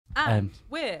And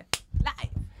we're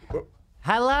live.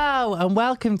 Hello and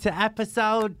welcome to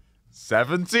episode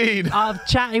 17 of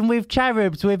Chatting with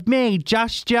Cherubs with me,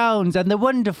 Josh Jones, and the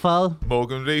wonderful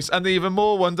Morgan Reese, and the even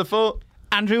more wonderful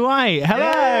Andrew White.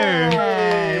 Hello.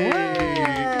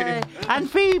 Yay! And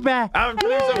Phoebe. and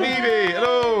producer Phoebe.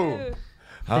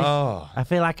 Hello. I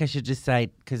feel like I should just say,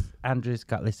 because Andrew's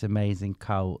got this amazing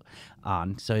coat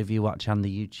on, so if you watch on the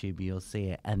YouTube, you'll see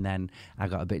it. And then I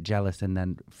got a bit jealous, and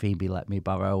then Phoebe let me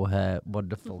borrow her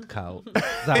wonderful coat.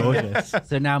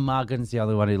 So now Morgan's the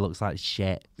only one who looks like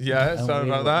shit. Yeah, And sorry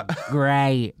we about look that.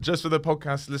 Great. Just for the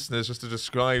podcast listeners, just to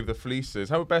describe the fleeces.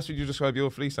 How best would you describe your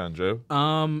fleece, Andrew?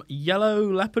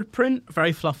 Yellow leopard print,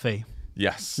 very fluffy.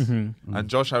 Yes. And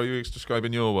Josh, how are you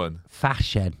describing your one?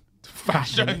 Fashion.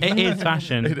 Fashion. It is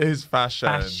fashion. It is fashion.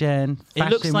 Fashion. It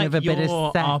looks like with a bit you're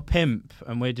of sex. our pimp,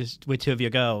 and we're two of your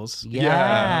girls.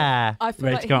 Yeah. I feel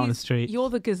Ready like to go on the street. You're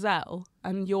the gazelle,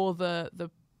 and you're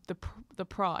the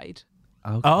pride.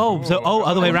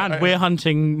 Other way around. We're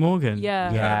hunting Morgan.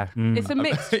 Yeah. Yeah. It's a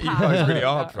mixed You guys really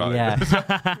are pack. proud.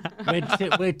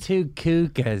 Yeah. we're two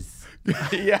cougars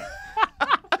Yeah.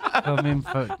 coming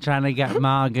for trying to get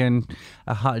Morgan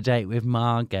a hot date with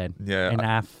Morgan. Yeah. In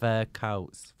our fur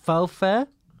coats. Faux fur?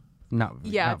 Not.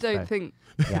 Yeah, I not don't fur. think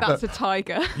Yeah. that's a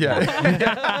tiger. Yeah.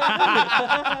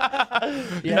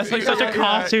 That's like such a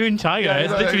cartoon tiger.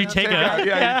 It's literally Tigger.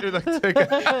 Yeah, you do like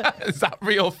Tigger. Is that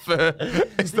real fur?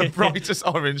 It's the brightest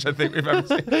orange I think we've ever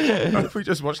seen. We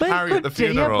just watched But it Harry at the could do,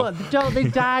 yeah, funeral. but don't they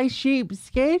dye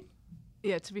sheepskin?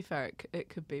 Yeah, to be fair, it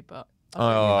could be, but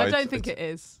Oh, I it's- don't think it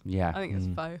is. Yeah. I think it's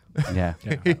faux. Yeah.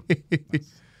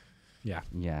 Yeah.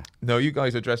 Yeah. No, you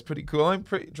guys are dressed pretty cool. I'm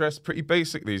dressed pretty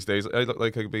basic these days. I look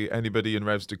like I could be anybody in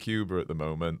Revs to Cuba at the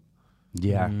moment.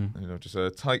 Yeah. You know, just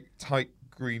a tight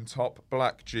green top,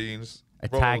 black jeans. A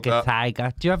rolled up.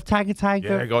 tiger. Do you have tiger?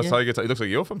 Yeah, I got a tiger. It looks like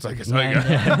you're from Tiger.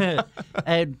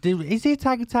 Yeah. Is he a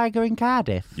tiger in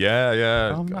Cardiff?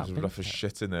 Yeah. Oh, I'm Got not some been rough as to-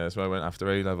 shit in there. That's why I went after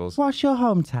A levels. What's your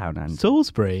hometown, Andy?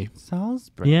 Salisbury.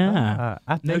 Salisbury. Yeah.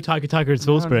 I No think- tiger in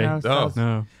Salisbury. No,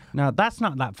 No. No. that's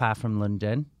not that far from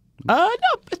London. No,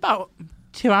 it's about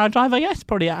 2-hour drive, I guess.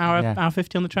 Probably an hour, Yeah. hour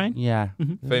 50 on the train. Yeah.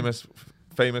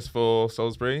 Famous for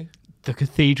Salisbury. The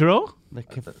cathedral. The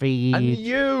cathedral. And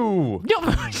you,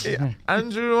 Yeah.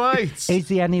 Andrew White. Is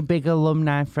he any big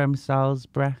alumni from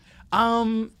Salisbury?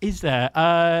 Is there?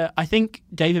 I think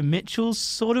David Mitchell's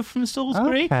sort of from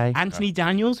Salisbury. Okay. Anthony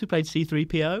Daniels, who played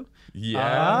C-3PO. Yeah.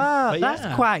 Oh, but that's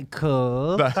yeah. quite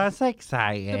cool. That's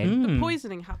exciting. The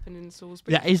poisoning happened in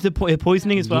Salisbury. That is the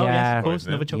poisoning as well. Yeah. Yes, of course.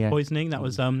 Poisoning. Novichok Yeah. poisoning. That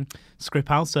was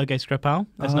Skripal, Sergei Skripal.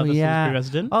 That's Oh, another yeah. Salisbury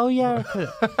resident. Oh, yeah.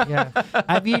 Yeah.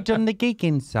 Have you done the gig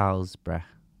in Salisbury?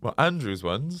 Well, Andrew's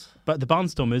ones. But the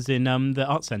Barnstormers in the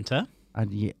Arts Centre.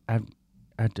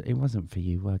 It wasn't for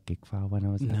you, a gig file when I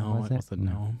was there, No, was it it? wasn't,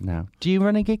 no. No. Do you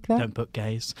run a gig there? Don't book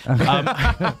gays.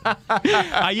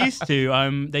 I used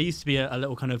to. There used to be a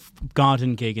little kind of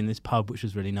garden gig in this pub, which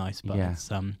was really nice. But Yeah. it's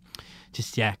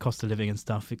just cost of living and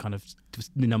stuff. It kind of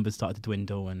the numbers started to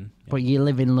dwindle. And But you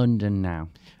live in London now.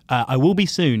 I will be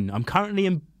soon. I'm currently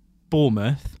in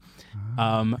Bournemouth.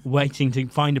 Waiting to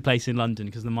find a place in London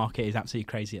because the market is absolutely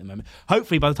crazy at the moment.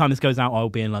 Hopefully, by the time this goes out, I'll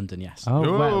be in London. Yes. Oh,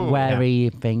 Ooh. where Yeah. are you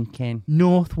thinking?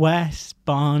 Northwest,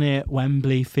 Barnet,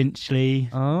 Wembley, Finchley.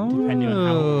 Oh, Depending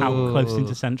on how close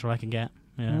into central I can get.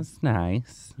 Yeah. That's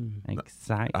nice.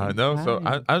 Exciting. I know. So,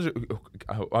 times. Andrew,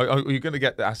 you're going to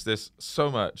get asked this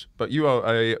so much, but you are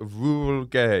a rural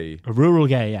gay. A rural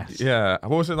gay, yes. Yeah.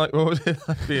 What was it like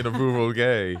being a rural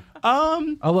gay?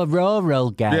 Oh, a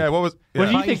rural gay. Yeah. What was? What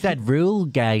do you I thought think? said rule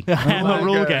gay. I'm a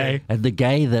rural gay. gay. And the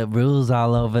gay that rules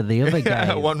all over the other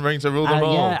Yeah, gays. one ring to rule them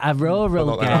all. Yeah, a rural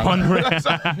Not gay.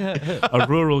 that A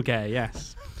rural gay,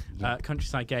 yes.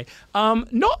 Countryside gay.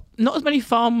 Not as many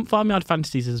farmyard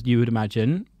fantasies as you would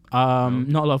imagine.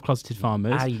 Not a lot of closeted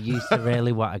farmers. I used to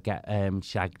really want to get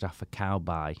shagged off a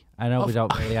cowboy. I know we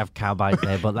don't really have cowboys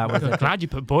there, but that was I'm glad you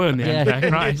put boy on the end there,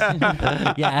 Christ.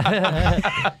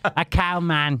 yeah, a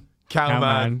cowman.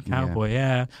 Cowman. Cowboy,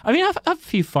 yeah. I mean, I've a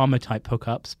few farmer type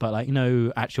hookups, but like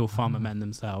no actual farmer men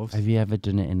themselves. Have you ever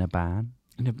done it in a barn?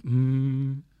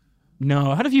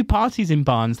 No, I had a few parties in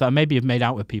barns that I maybe have made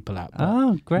out with people at. But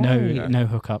Oh, great. no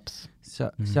hookups.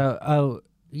 So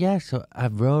a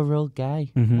rural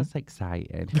gay. That's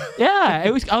exciting. Yeah,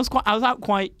 it was. I was out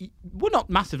quite. Well, not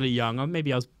massively young.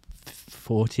 Maybe I was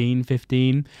 14,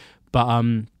 15. But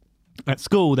at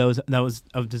school there was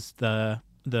just the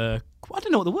I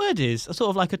don't know what the word is. Sort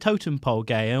of like a totem pole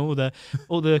gay, and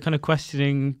all the kind of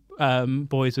questioning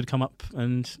boys would come up,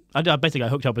 and I basically got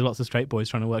hooked up with lots of straight boys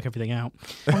trying to work everything out.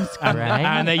 That's great.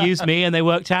 And they used me, and they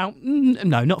worked out.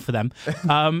 No, not for them.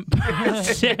 But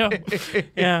still,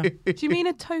 yeah. Do you mean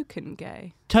a token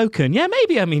gay? Token, yeah,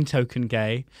 maybe I mean token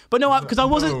gay, but no, because I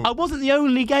wasn't the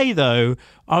only gay though.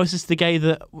 I was just the gay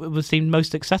that seemed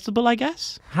most accessible, I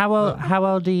guess. How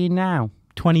old are you now?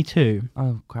 22.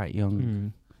 Oh, quite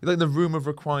young. Like the room of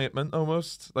requirement,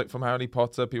 almost like from Harry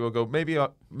Potter. People go, maybe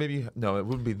no, it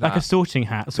wouldn't be that. Like a sorting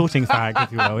fag,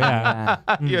 if you will. Yeah.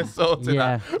 You're sorting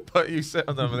that, but you sit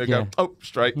on them and they go, oh,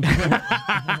 straight. I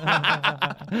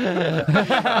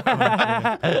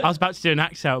was about to do an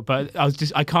act out, but I was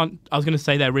going to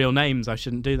say their real names. I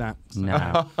shouldn't do that. So.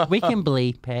 No, we can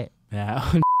bleep it.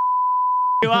 Yeah.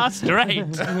 You are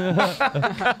straight.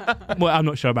 Well, I'm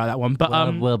not sure about that one, but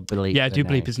we'll bleep. Yeah, do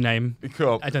bleep his name.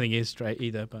 Cool. I don't think he is straight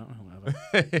either, but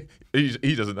whatever.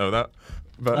 he doesn't know that.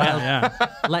 But Yeah.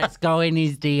 Let's go in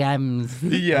his DMs.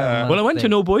 Yeah. Well, I went to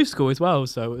an all-boys school as well,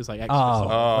 so it was like extra.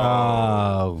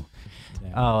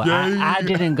 I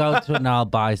didn't go to an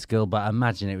all-boys school, but I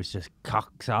imagine it was just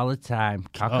cocks all the time.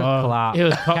 Cock and clock. It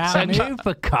was cock Can't central. move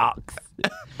for cocks.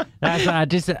 That's what I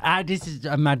just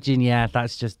imagine. Yeah,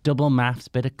 that's just double maths,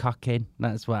 bit of cocking.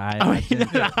 That's what I imagine.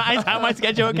 That's how my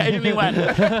schedule occasionally went.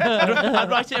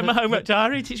 I'd write it in my homework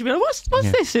diary. Teacher would be like,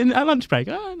 what's this in a lunch break?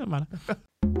 Oh, no matter.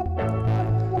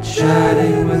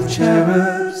 Chatting with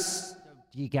cherubs.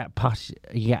 You get posh.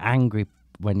 You get angry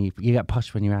when you get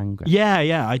posh when you're angry.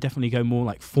 Yeah, I definitely go more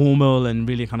like formal and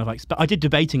really kind of like. But I did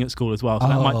debating at school as well, so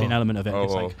that might be an element of it.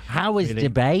 It's like, how was really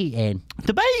debating?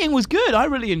 Debating was good. I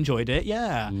really enjoyed it.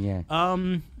 Yeah. Yeah.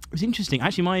 It was interesting.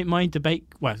 Actually, my debate.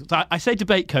 Well, I say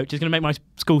debate coach is going to make my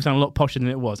school sound a lot posher than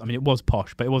it was. I mean, it was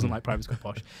posh, but it wasn't like private school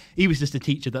posh. He was just a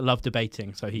teacher that loved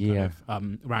debating, so he kind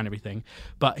of ran everything.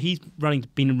 But he's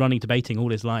been running debating all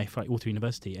his life, like all through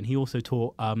university, and he also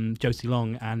taught Josie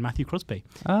Long and Matthew Crosby.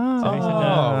 Oh, So he's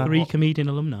like 3 comedian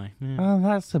alumni. Yeah. Oh,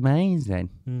 that's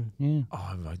amazing. Yeah.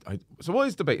 Oh, so what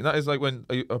is debating? That is like when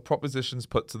a proposition's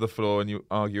put to the floor and you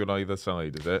argue on either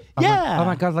side, is it? Yeah. Oh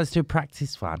my God, let's do a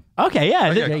practice one. Okay. Yeah.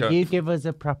 Okay. You give us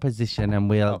a proposition and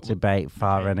we'll debate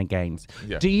for and against.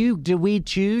 Yeah. Do we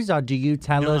choose or do you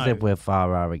tell us if we're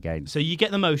for or against? So you get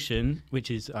the motion,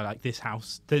 which is like this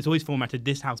house. There's always formatted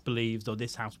this house believes or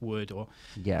this house would or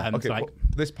Okay. like,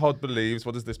 This pod believes.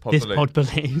 What does this pod this believe? pod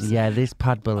believes. Yeah, this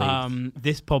pod believes.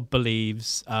 This pod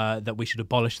believes that we should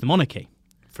abolish the monarchy,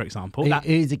 for example.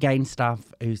 Who's against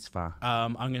stuff? Who's for?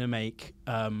 I'm going to make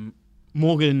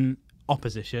Morgan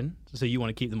opposition. So you want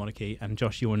to keep the monarchy, and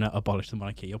Josh, you want to abolish the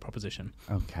monarchy. Your proposition.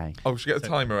 Okay. Oh, we should get a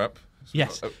timer up.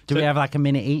 Yes. Do we have like a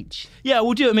minute each? Yeah,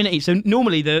 we'll do it a minute each. So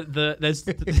normally there's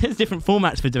different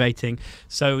formats for debating.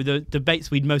 So the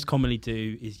debates we'd most commonly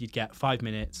do is you'd get 5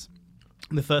 minutes.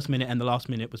 The first minute and the last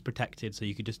minute was protected, so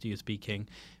you could just do your speaking.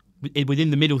 Within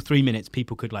the middle 3 minutes,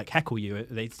 people could like heckle you.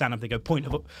 They'd stand up, they go point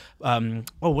of,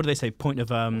 what do they say? Point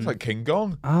of, It's like King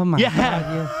Gong. Oh my God.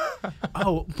 yeah.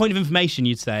 Point of information,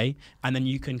 you'd say, and then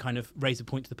you can kind of raise a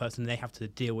point to the person, and they have to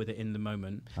deal with it in the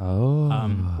moment.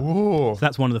 Oh. So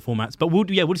that's one of the formats. But we'll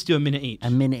just do a minute each.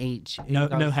 A minute each. Who No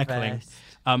goes heckling.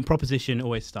 first? Proposition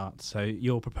always starts. So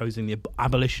you're proposing the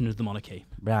abolition of the monarchy.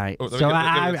 Right. Oh, let me So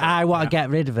get the I want to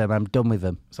get rid of them. I'm done with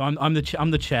them. So I'm the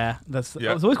chair. It's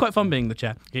always quite fun being the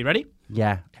chair. Okay, you ready?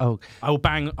 Yeah. Oh. I'll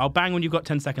bang when you've got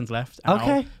 10 seconds left. And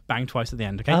Okay. I'll bang twice at the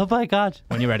end. Okay. Oh my God.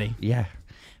 When you're ready. Yeah.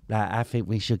 Right, I think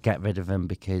we should get rid of them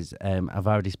because I've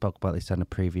already spoke about this on a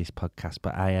previous podcast,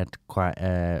 but I had quite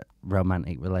a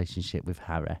romantic relationship with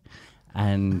Harry.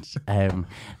 And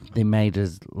they made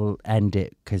us end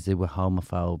it because they were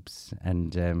homophobes.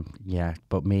 And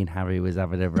but me and Harry was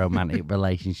having a romantic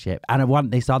relationship. And I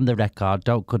want this on the record.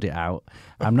 Don't cut it out.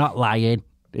 I'm not lying.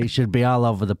 It should be all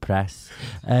over the press.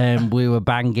 We were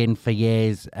banging for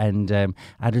years, and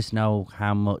I just know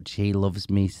how much he loves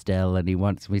me still, and he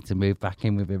wants me to move back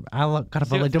in with him. I've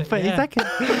only done 30 seconds.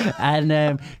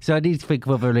 And so I need to think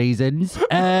of other reasons.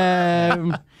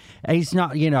 It's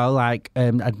not,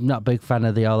 I'm not a big fan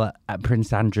of the whole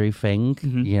Prince Andrew thing.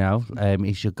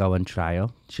 He should go on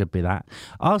trial. Should be that.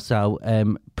 Also,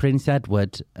 Prince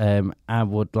Edward, I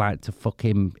would like to fuck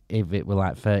him if it were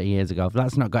like 30 years ago.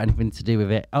 That's not got anything to do with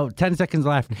it. Oh, 10 seconds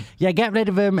left. Yeah, get rid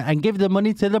of him and give the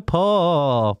money to the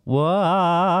poor.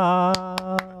 Whoa.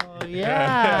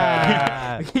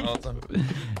 Yeah. Well done.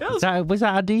 Was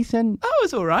that a decent? That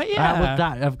was all right. How Yeah. would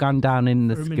that have gone down in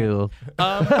the For a minute. school?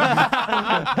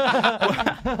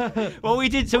 Well, we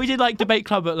did like debate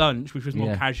club at lunch, which was more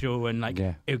Yeah. casual and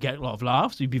Yeah. it would get a lot of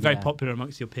laughs. You'd be very Yeah. popular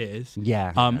amongst your peers.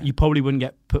 Yeah. You probably wouldn't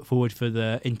get put forward for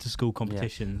the inter-school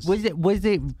competitions. Was it?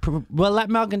 Well, let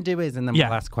Morgan do his, and then Yeah.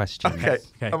 we'll ask questions. Okay.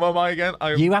 Okay. Am I again?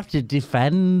 You have to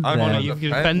defend. I'm them. on You the can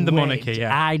fence. defend the monarchy. Which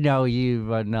Yeah. I know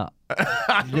you are not.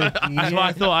 That's why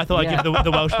I thought I'd Yeah. give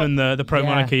the Welshman the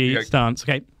pro-monarchy Yeah. stance.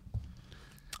 Okay.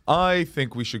 I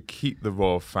think we should keep the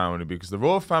royal family because the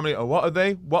royal family are what are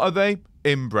they? What are they?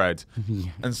 Inbred.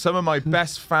 And some of my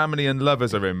best family and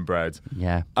lovers are inbred.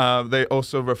 Yeah. They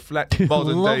also reflect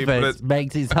modern day. Lovers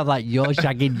makes it sound like you're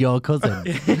shagging your cousin.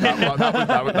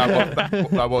 That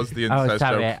was the Oh, incest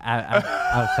sorry. joke.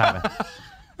 Sorry.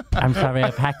 I'm sorry,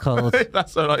 I've heckled.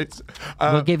 That's all right.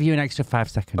 We'll give you an extra 5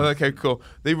 seconds. Okay, cool.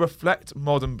 They reflect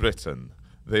modern Britain.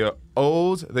 They are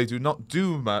old, they do not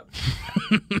do much,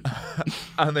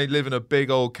 and they live in a big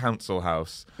old council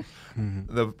house.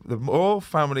 The royal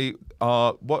family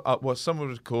are what someone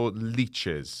would call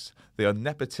leeches. They are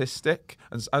nepotistic,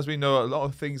 and as we know, a lot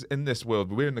of things in this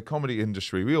world, we're in the comedy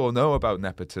industry, we all know about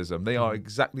nepotism. They are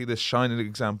exactly the shining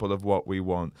example of what we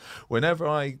want. Whenever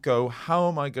I go, how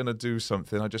am I going to do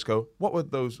something? I just go, what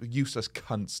would those useless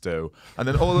cunts do? And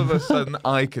then all of a sudden,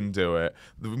 I can do it.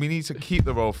 We need to keep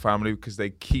the royal family because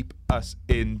they keep us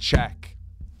in check.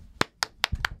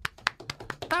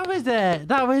 That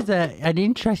was an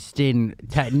interesting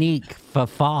technique for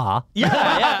far.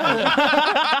 Yeah.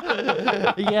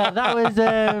 Yeah, that was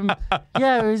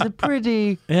it was a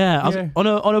pretty. Yeah. Yeah.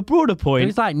 On a broader It point.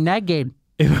 was like negging.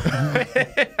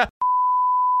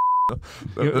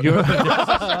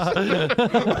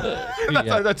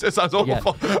 That just sounds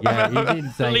awful. Yeah, you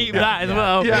didn't say Leave that as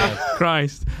well. Yeah.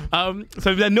 Christ.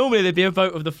 So then normally there'd be a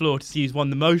vote of the floor to see who's won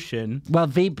the motion. Well,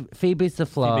 Phoebe's the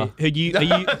floor. Are you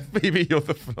Phoebe, you're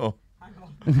the floor.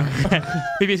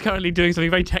 Phoebe's currently doing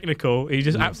something very technical. You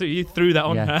just absolutely threw that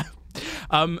on Yeah. her.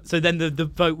 So then the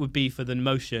vote would be for the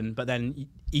motion, but then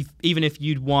even if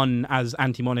you'd won as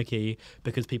anti-monarchy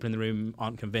because people in the room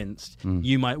aren't convinced,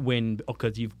 you might win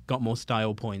because you've got more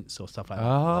style points or stuff like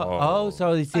that.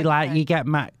 So you see, like you get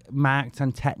marked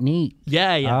on technique.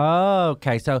 Yeah. Oh,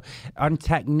 okay. So on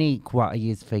technique, what are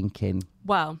you thinking?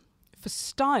 Well, for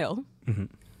style,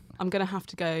 I'm going to have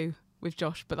to go with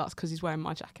Josh, but that's because he's wearing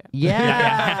my jacket.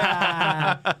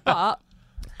 Yeah. But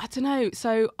I don't know.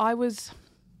 So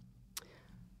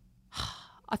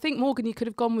I think, Morgan, you could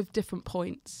have gone with different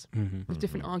points, with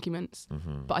different arguments.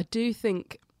 But I do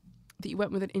think that you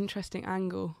went with an interesting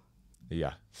angle.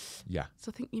 Yeah. So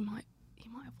I think you might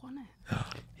have won it.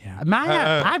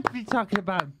 I've been talking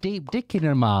about deep dicking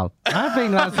them all. I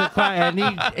think that's quite an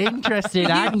interesting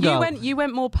angle. You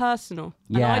went more personal.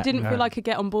 And Yeah. I didn't feel I could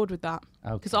get on board with that.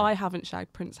 Because Okay. I haven't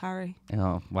shagged Prince Harry.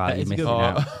 Oh, wow, That you're is missing good.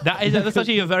 out. That's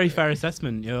actually a very fair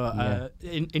assessment. You're Yeah.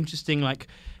 interesting, like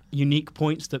unique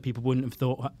points that people wouldn't have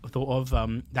thought of.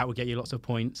 That would get you lots of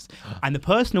points. And the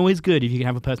personal is good if you can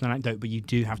have a personal anecdote, but you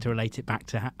do have to relate it back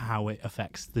to how it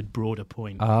affects the broader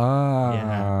point. Oh,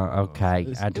 Yeah. okay.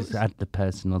 It I was- just had the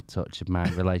personal touch of my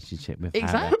relationship with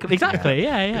Harry. Exactly.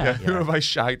 Yeah. Who have I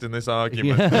shagged in this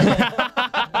argument?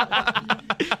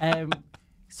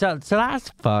 So that's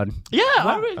fun. Yeah,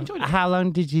 I really enjoyed it. How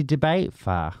long did you debate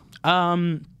for?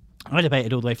 I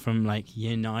debated all the way from like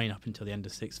year 9 up until the end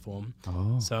of sixth form.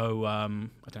 Oh. So I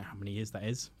don't know how many years that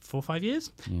is, 4 or 5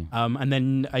 years. Yeah. And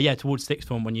then towards sixth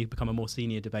form, when you become a more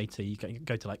senior debater, you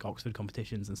go to like Oxford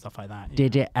competitions and stuff like that.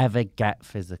 Did it ever get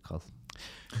physical?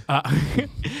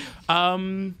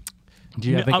 Do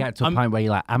you ever get to a point where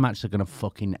you're like, I'm actually going to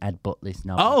fucking headbutt this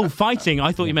novel? Oh, fighting!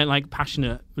 I thought you meant like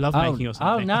passionate lovemaking or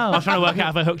something. Oh, no. I was trying to work out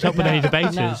if I hooked up with any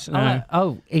debaters. No.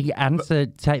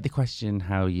 Take the question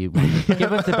how you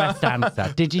give us the best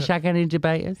answer. Did you shag any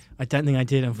debaters? I don't think I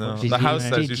did. No. Unfortunately, The house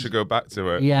did says you- you should go back to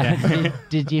it. Yeah.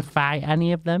 Did you fight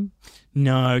any of them?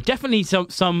 No, definitely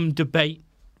some debate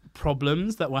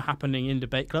problems that were happening in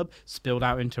debate club spilled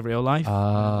out into real life.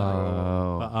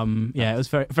 Oh. But it was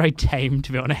very very tame,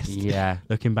 to be honest. Yeah.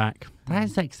 Looking back.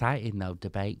 That's exciting though,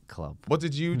 debate club. What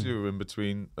did you do in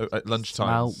between at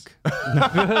lunchtime? Smoke.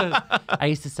 I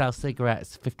used to sell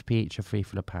cigarettes, 50p each or 3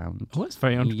 for a pound. Oh, that's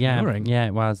very entrepreneuring. Yeah,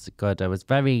 it was good. I was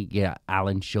very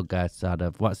Alan Sugar sort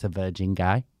of. What's a virgin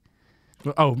guy?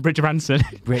 Oh, Richard Branson.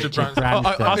 Richard Branson.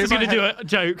 Branson. I was going to do a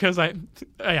joke. I was like,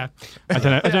 oh yeah, I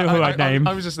don't know who I'd name.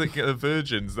 I was just thinking of the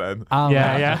Virgins then. Oh,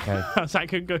 yeah, right, yeah. okay. I was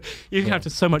like, you have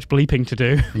so much bleeping to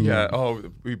do. Yeah. Oh,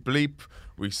 we bleep,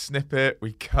 we snip it,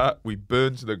 we cut, we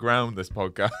burn to the ground this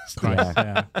podcast.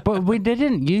 Yeah. But we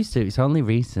didn't used to. It's only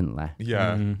recently.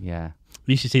 Yeah. Yeah.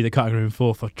 You should see the cutting room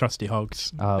floor for Trusty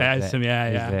Hogs. Oh, yeah, is it?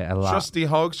 yeah. Is it a lot? Trusty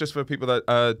Hogs, just for people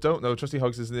that don't know, Trusty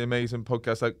Hogs is the amazing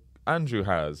podcast that Andrew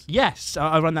has. Yes,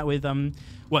 I run that with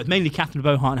it's mainly Catherine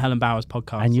Bohart and Helen Bauer's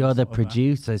podcast. And you're the sort of,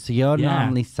 producer, so you're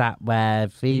normally sat where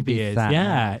Phoebe is. sat.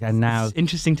 Yeah, And now, it's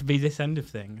interesting to be this end of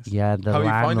things. yeah, the How are you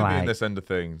finding limelight. being this end of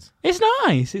things? It's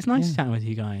nice. It's nice chatting with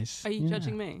you guys. Are you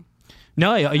judging me?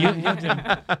 No, you are if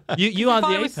the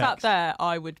I was apex. sat there,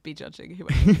 I would be judging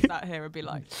whoever sat here and be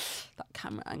like, that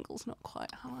camera angle's not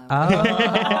quite how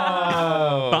I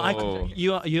Oh. But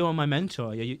you are my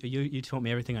mentor. You taught me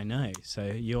everything I know. So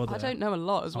you're the. I don't know a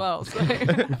lot as well. So.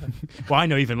 Well, I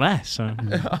know even less. So.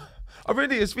 Oh,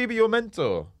 really? Is Phoebe your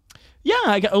mentor? Yeah,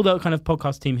 I get all the kind of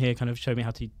podcast team here kind of show me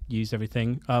how to use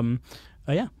everything.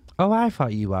 Yeah. Oh, I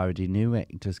thought you already knew it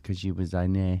just because you was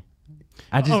in here.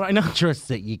 I just right, no. trust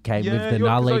that you came Yeah, with the 'cause,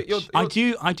 like, knowledge.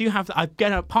 I do have. I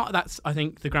get a part of that's. I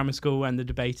think the grammar school and the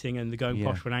debating and the going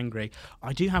posh when angry.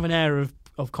 I do have an air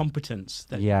of competence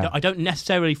that I don't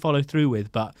necessarily follow through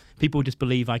with, but people just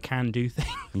believe I can do things.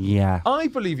 Yeah. I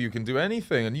believe you can do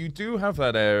anything, and you do have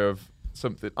that air of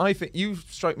something. I think you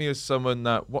strike me as someone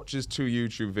that watches 2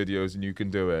 YouTube videos and you can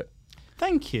do it.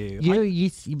 Thank you. You're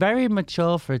very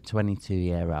mature for a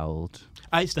 22-year-old.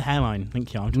 It's the hairline.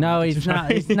 Thank you. No, it's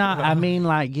not. It's not. I mean,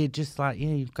 like, you're just like,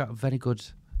 you've got a very good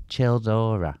chilled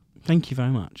aura. Thank you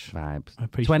very much. Vibes. I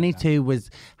appreciate 22 was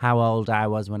how old I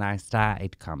was when I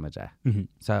started comedy. Mm-hmm.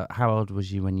 So how old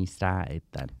was you when you started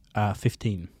then?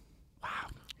 15. Wow.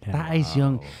 Yeah. That is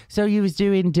young. So you was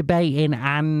doing debating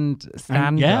and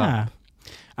stand-up? Yeah.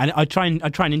 And I try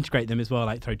and integrate them as well,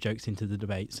 like throw jokes into the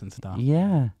debates and stuff.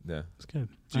 Yeah. Yeah. It's good.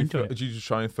 Do I you, enjoy it. do you just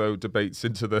try and throw debates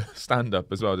into the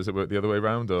stand-up as well? Does it work the other way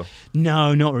around, or?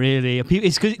 No, not really.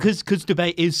 It's because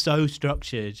debate is so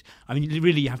structured. I mean,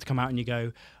 really, you have to come out and you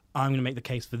go, I'm going to make the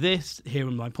case for this. Here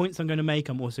are my points I'm going to make.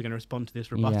 I'm also going to respond to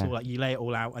this rebuttal. Yeah. Like, you lay it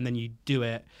all out and then you do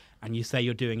it and you say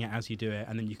you're doing it as you do it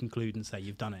and then you conclude and say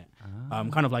you've done it.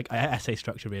 Kind of like essay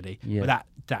structure, really. Yeah. But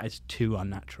that is too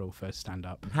unnatural for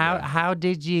stand-up. How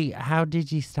did you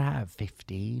start at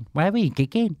 15? Where were you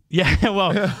gigging? Yeah,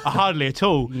 well, hardly at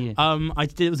all. Yeah.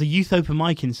 It was a youth open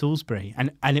mic in Salisbury, and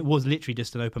it was literally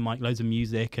just an open mic, loads of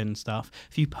music and stuff,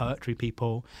 a few poetry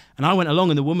people, and I went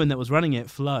along, and the woman that was running it,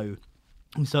 Flo,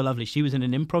 was so lovely. She was in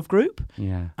an improv group,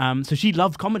 Yeah. so she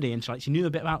loved comedy, and she knew a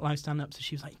bit about live stand-up, so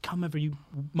she was like, come every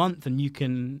month and you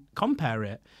can compare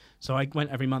it. So I went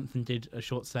every month and did a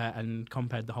short set and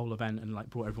compared the whole event and like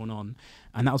brought everyone on,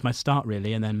 and that was my start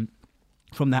really, and then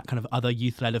from that kind of other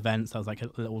youth-led events, I was like a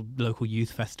little local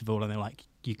youth festival, and they're like,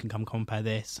 you can come compare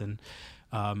this. And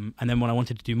then when I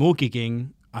wanted to do more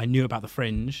gigging, I knew about the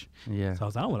Fringe. Yeah. So I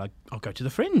was like, oh, well, I'll go to the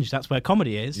Fringe. That's where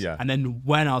comedy is. Yeah. And then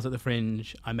when I was at the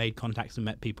Fringe, I made contacts and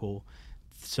met people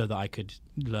so that I could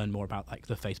learn more about like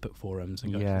the Facebook forums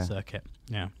and go to the circuit.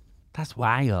 Yeah. That's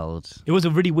wild. It was a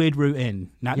really weird route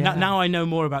in. Now, Yeah. now I know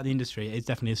more about the industry. It's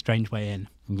definitely a strange way in.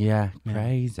 Yeah,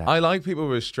 crazy. I like people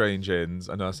with strange ins.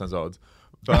 I know that sounds odd,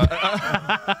 but but,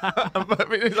 I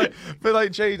mean, it's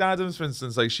like Jade Adams, for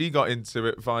instance, like she got into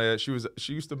it via she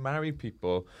used to marry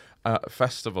people at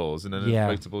festivals in an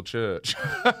inflatable church.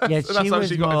 Yeah, So that's she how was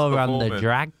she got into more on the performing.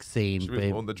 drag scene She was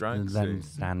more on the drag than scene.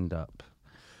 stand up.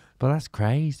 But that's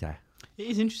crazy. It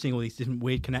is interesting, all these different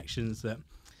weird connections that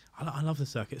I love the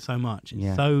circuit so much. It's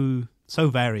Yeah. so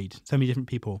varied, so many different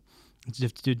people do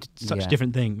such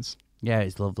different things. Yeah,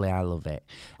 it's lovely. I love it.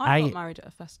 I got married at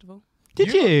a festival. Did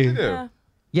Did you? you? Yeah.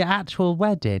 Your actual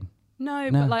wedding? No,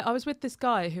 No. but like I was with this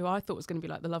guy who I thought was going to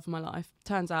be like the love of my life.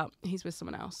 Turns out he's with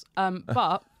someone else.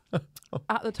 But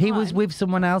at the time He was with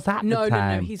someone else at no, the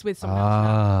time? no, he's with someone else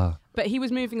now. Oh. But he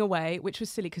was moving away, which was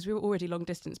silly because we were already long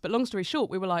distance. But long story short,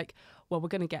 we were like, well, we're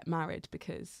going to get married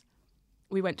because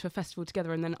we went to a festival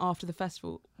together, and then after the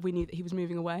festival, we knew that he was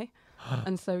moving away.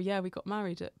 And so, yeah, we got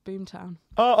married at Boomtown.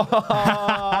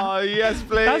 Oh, yes,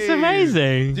 please. That's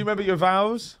amazing. Do you remember your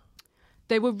vows?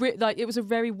 They were it was a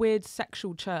very weird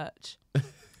sexual church.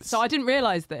 So I didn't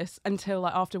realise this until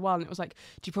like after a while, and it was like,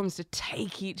 do you promise to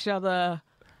take each other?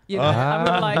 You know,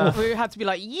 and we had to be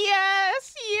like,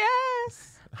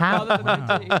 yes. How? rather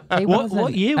than do. It What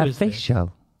wasn't year was this?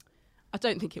 official? I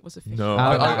don't think it was official. No,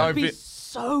 But that I've would be been-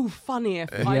 so funny if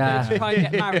I go to try and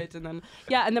get married, and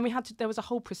then we had to. There was a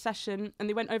whole procession, and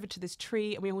they went over to this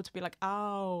tree, and we all had to be like,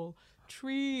 "Ow,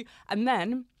 tree!" And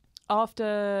then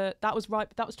after that was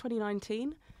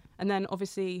 2019, and then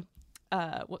obviously,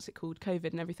 what's it called,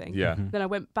 COVID and everything. Yeah. Then I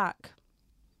went back.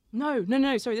 No.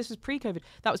 Sorry, this was pre-COVID.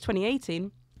 That was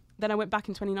 2018. Then I went back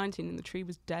in 2019 and the tree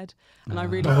was dead. And I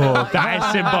really felt like that is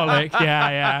symbolic.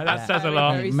 Yeah. That says a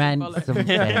lot. Very meant symbolic.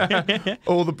 something.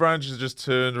 All the branches just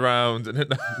turned around and They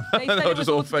said they it was just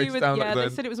all all to do face with, down. yeah, Like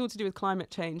they said it was all to do with climate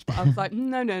change, but I was like,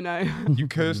 no. you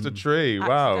cursed a tree.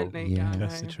 Wow. Accidentally, Yeah. I know.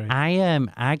 That's the truth.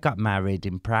 I got married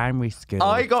in primary school.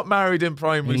 I got married in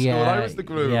primary school. I was the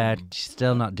groom. Yeah, she's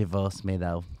still not divorced me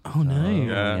though. Oh no.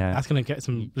 Yeah. That's going to get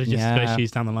some logistical Yeah. issues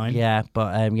down the line. Yeah,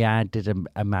 but I did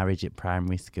a marriage at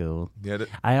primary school. Yeah.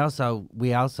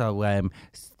 We also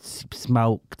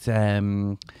smoked.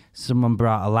 Someone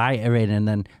brought a lighter in, and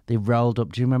then they rolled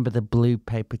up. Do you remember the blue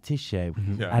paper tissue?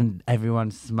 Yeah. And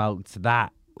everyone smoked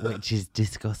that, which is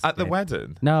disgusting. At the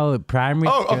wedding. No, at primary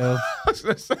school. I was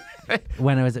gonna say.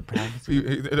 When I was at primary school.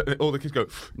 All the kids go,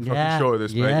 fucking Yeah. sure of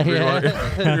this, mate. Yeah, Really yeah. like-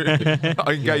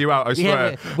 I can get you out, I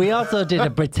swear. Yeah, we also did a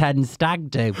pretend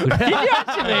stag do. Did you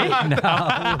actually? No.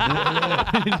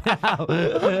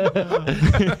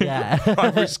 Yeah.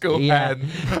 Primary school Yeah. pen.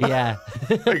 Yeah.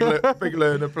 Big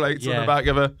learner plates on Yeah. the back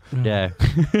of her. Yeah.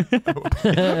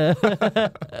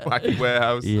 Wacky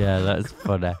warehouse. Yeah, that's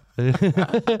funny.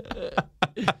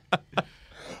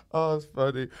 Oh, it's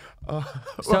funny.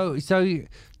 So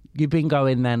you've been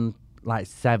going then like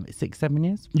 7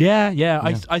 years? Yeah.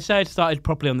 I started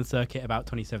properly on the circuit about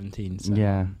 2017. So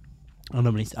Yeah. I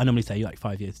normally say like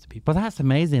 5 years to people. But that's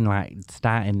amazing, like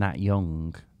starting that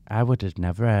young. I would have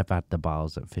never have had the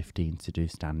balls at 15 to do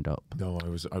stand up. No, I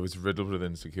was riddled with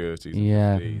insecurities.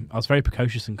 Yeah. At 15. I was very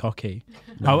precocious and cocky.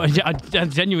 I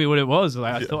genuinely what it was.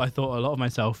 Like I thought a lot of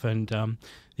myself, and the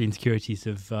insecurities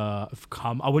have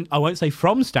come. I won't say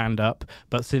from stand up,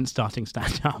 but since starting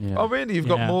stand up. Yeah. Oh, really? You've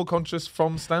got Yeah. more conscious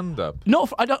from stand-up?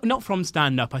 Not from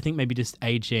stand up. I think maybe just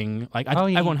aging. Like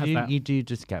everyone has that. You do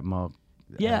just get more.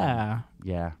 Yeah.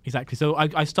 Yeah. Exactly. So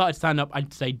I started stand up,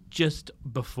 I'd say, just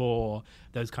before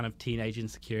those kind of teenage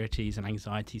insecurities and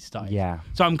anxieties started. Yeah.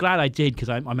 So I'm glad I did, because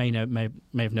I may have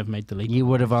never made the leap. You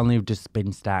would have only just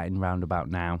been starting round about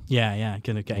now. Yeah,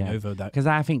 kind of getting Yeah. over that. Because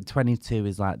I think 22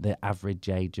 is like the average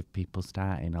age of people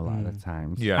starting a lot of the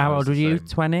times. Yeah, How I old was were the you? same.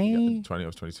 20? Yeah, 20, I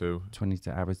was 22.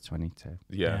 22. I was 22.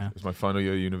 Yeah. It was my final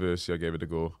year of university. I gave it a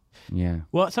go. Yeah.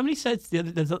 Well, somebody said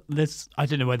there's I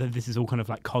don't know whether this is all kind of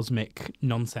like cosmic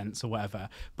nonsense or whatever,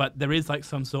 but there is like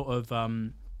some sort of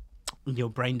your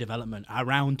brain development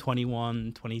around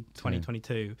 21, 20,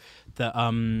 22 that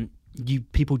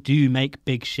people do make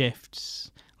big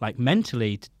shifts like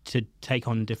mentally to take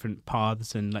on different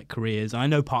paths and like careers. And I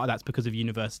know part of that's because of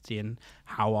university and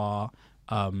how our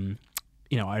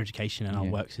our education and our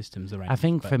work systems are. I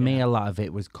think for me, a lot of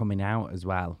it was coming out as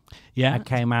well. Yeah. I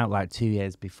came out like 2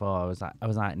 years before. I was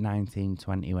like 19,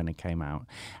 20 when I came out.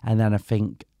 And then I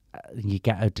think you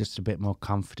get just a bit more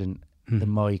confident the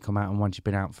more you come out. And once you've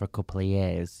been out for a couple of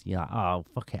years, you're like, oh,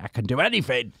 fuck it, I can do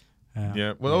anything.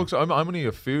 Yeah. Well, also, I'm only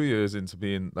a few years into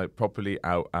being like properly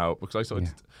out because I started.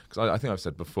 Because I think I've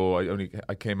said before,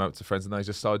 I came out to friends and I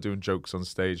just started doing jokes on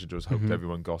stage and just hoped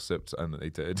everyone gossipped, and they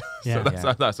did. Yeah.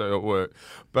 So that's how it worked.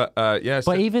 But yeah.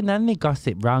 But even then, they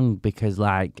gossip wrong because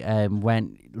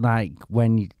when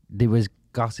there was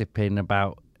gossiping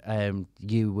about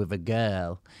you with a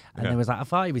girl, and they was like, I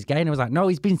thought he was gay, and I was like, no,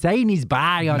 he's been saying he's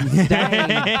bi on stage.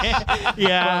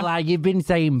 Yeah. But, like, you've been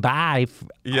saying bi.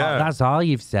 That's all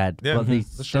you've said. Yeah. But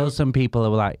there's still some people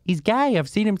who are like, he's gay. I've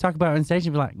seen him talk about it on stage,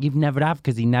 and be like, you've never have,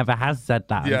 because he never has said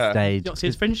that on stage. You don't see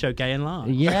his fringe show, Gay and Large.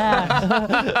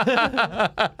 Yeah.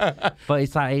 But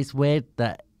it's like, it's weird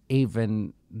that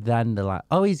even then they're like,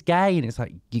 oh, he's gay, and it's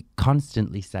like you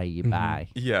constantly say you're bi.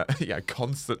 Yeah,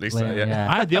 constantly say it. Yeah.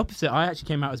 I had the opposite. I actually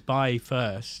came out as bi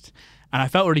first, and I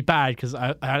felt really bad because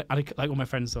I like all my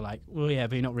friends were like, well, yeah,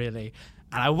 but you're not really,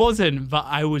 and I wasn't, but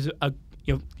I was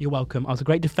you're welcome. I was a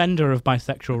great defender of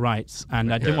bisexual rights,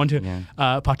 and I didn't want to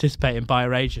participate in bi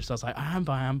erasure. So I was like, I am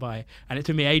bi, and it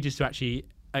took me ages to actually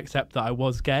accept that I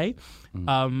was gay.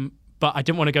 But I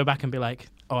didn't want to go back and be like,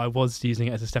 oh, I was using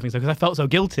it as a stepping stone, because I felt so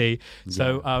guilty.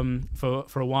 So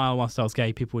for a while, whilst I was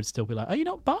gay, people would still be like, oh, you're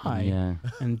not bi. Yeah.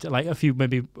 And like a few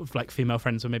maybe like female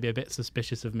friends were maybe a bit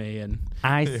suspicious of me. And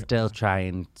I still try,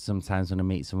 and sometimes when I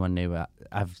meet someone new,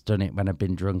 I've done it when I've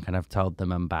been drunk and I've told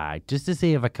them I'm bi, just to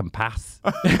see if I can pass.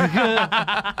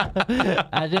 I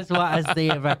just want to see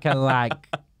if I can like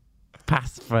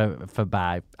pass for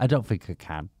bi. I don't think I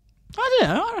can. I don't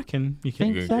know. I reckon you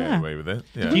can. You can get away with it.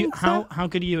 Yeah. How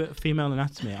good are you at female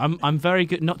anatomy? I'm very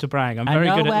good. Not to brag, I'm very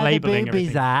I know good at where labeling the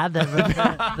boobies everything.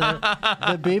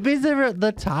 are. The boobies are at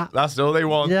the top. That's all they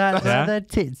want. Yeah, that's where the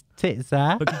tits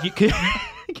are. But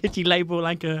Could you label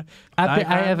like a?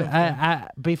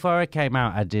 Before I came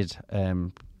out, I did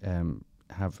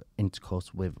have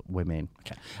intercourse with women.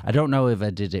 Okay. I don't know if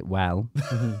I did it well,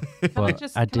 but Can I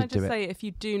just do it. say, if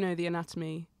you do know the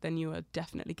anatomy, then you are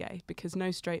definitely gay, because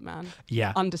no straight man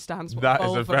Yeah. understands what That is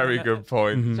vulva a very and good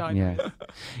point. vagina Yeah,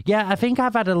 yeah. I think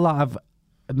I've had a lot of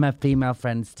my female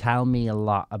friends tell me a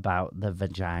lot about the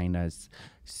vaginas,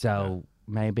 so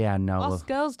maybe I know. Us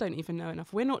girls don't even know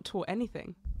enough. We're not taught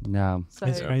anything. No, So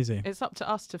It's crazy. it's up to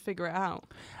us to figure it out.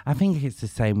 I think it's the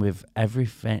same with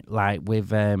everything. Like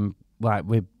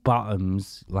with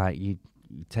bottoms, like it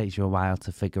takes you a while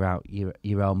to figure out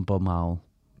your own bumhole.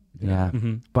 Yeah.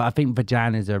 Mm-hmm. But I think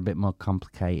vaginas are a bit more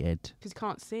complicated. Because you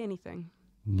can't see anything.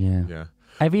 Yeah. Yeah.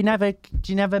 Do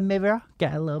you never mirror?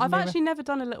 Get a little I've mirror? actually never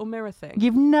done a little mirror thing.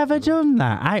 You've never done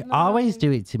that. I No. always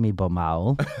do it to me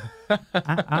bumhole.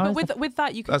 But with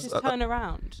that, you can That's- just turn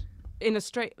around in a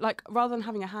straight, like, rather than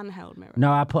having a handheld mirror.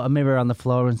 No, I put a mirror on the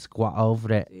floor and squat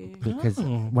over it Yeah. because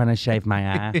Oh. when I shave my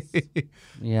ass.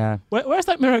 Yeah. Where's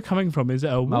that mirror coming from? Is it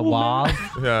a My wall wall.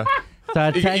 Yeah. So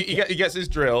I He gets his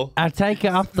drill. I take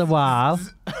it off the wall.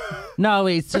 No,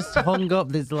 it's just hung up,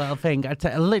 this little thing. I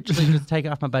literally just take it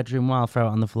off my bedroom wall, throw it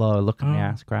on the floor, look at my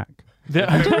ass crack. mirror?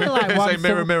 I do it like Say once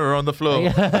mirror, a- mirror on the floor.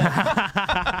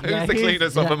 Yeah. Who's the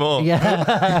cleanest of them all?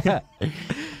 Yeah.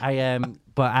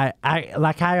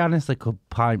 I honestly could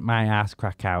point my ass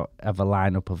crack out of a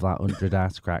lineup of like 100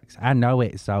 ass cracks. I know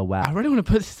it so well. I really want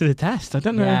to put this to the test. I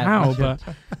don't know Yeah. how, but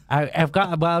I've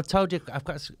got. Well, I told you, I've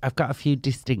got a few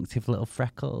distinctive little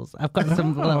freckles. I've got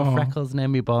some little freckles near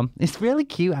my bum. It's really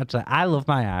cute, actually. I love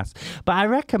my ass, but I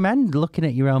recommend looking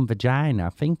at your own vagina. I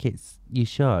think you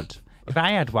should. If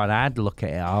I had one, I'd look at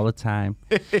it all the time.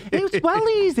 It's well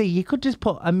easy. You could just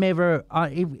put a mirror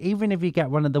on, even if you get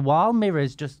one of the wall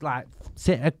mirrors, just like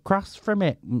sit across from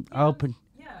it and open.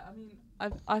 Yeah, I mean,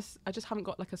 I just haven't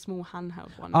got like a small handheld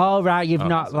one. Oh, right. You've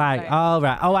not That's what I'm like, saying. oh,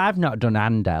 right. Oh, I've not done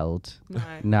handheld. No.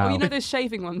 No. Oh, you know those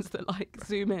shaving ones that like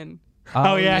zoom in?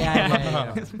 Oh, yeah.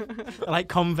 yeah. like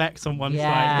convex on one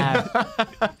Yeah.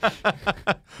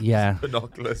 Yeah.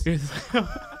 Binoculars. side.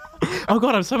 Oh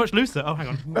god, I'm so much looser. Oh, hang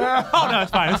on. Oh no, it's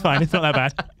fine. It's fine. It's not that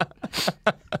bad.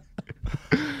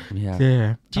 Yeah.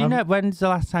 Yeah. Do you know when's the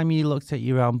last time you looked at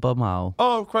your own bumhole?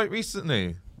 Oh, quite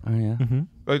recently. Oh yeah. Mm-hmm.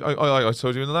 I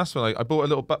told you in the last one. I bought a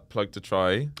little butt plug to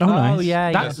try. Oh, nice.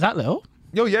 yeah, That's that little.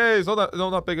 Oh yeah, it's not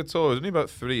that big at all. It's only about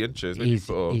 3 inches. Maybe He's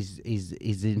 4.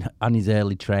 he's on his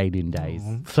early training days.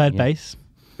 Flared Yeah. base.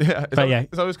 Yeah, But yeah. Is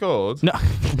that what it's called? No,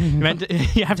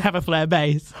 you have to have a flare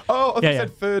base. Oh, I thought Yeah, you yeah.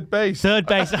 said third base. Third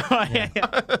base. Oh, yeah.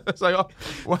 It's like, oh,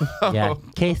 wow. Yeah,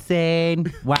 kissing,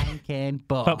 wanking,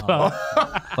 butt plug.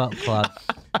 plug.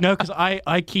 No, because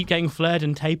I keep getting flared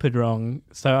and tapered wrong.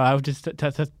 So I'll just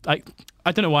like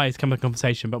I don't know why it's come a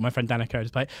conversation, but my friend Danica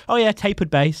is like, oh yeah,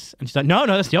 tapered base, and she's like, no,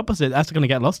 that's the opposite. That's going to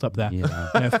get lost up there. Yeah.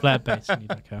 No, flared base. You need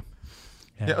like a,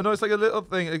 Yeah, no, it's like a little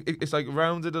thing. It's like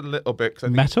rounded a little bit. 'Cause I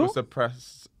think Metal? It's supposed to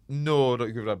press. No, don't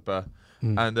give it rubber.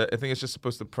 Mm. And I think it's just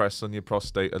supposed to press on your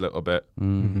prostate a little bit.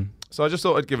 Mm. So I just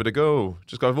thought I'd give it a go.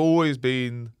 Just 'cause I've always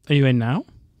been, Are you in now?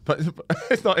 but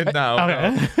it's not in now.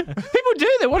 Okay. no. People do.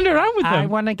 They wander around with I them.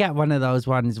 want to get one of those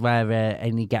ones where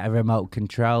and you get a remote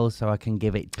control, so I can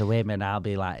give it to him, and I'll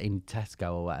be like in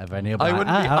Tesco or whatever, and he'll be I like,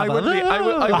 wouldn't be. "Ah, I wouldn't be. I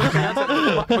wouldn't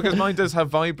ah." be because mine does have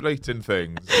vibrating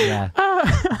things. Yeah.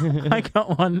 I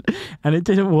got one and it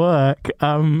didn't work.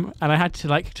 And I had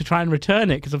to try and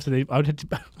return it because obviously I had to.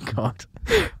 Oh God,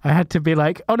 I had to be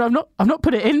like, oh no, I've not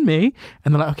put it in me.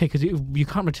 And they're like, okay, because you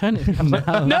can't return it. I was like,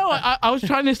 no, I was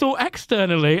trying this all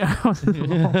externally.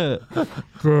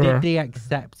 Did they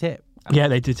accept it? Yeah,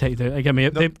 they did take it. They gave me.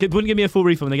 They wouldn't give me a full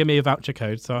refund. They gave me a voucher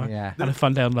code, so Yeah. I had a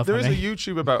fun day on Love There is a Honey.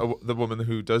 YouTube about the woman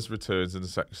who does returns in the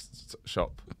sex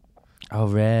shop. Oh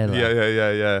really?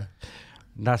 Yeah.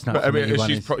 That's not. But I something mean, you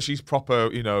wanna she's proper,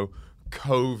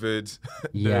 COVID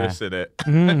Yeah. nurse in it.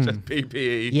 Mm. Just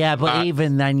PPE. Yeah, but hats.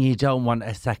 even then, you don't want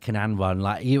a second-hand one.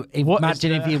 Like What is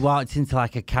imagine if the- you walked into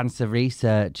like a cancer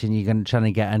research and you're trying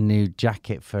to get a new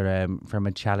jacket from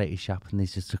a charity shop, and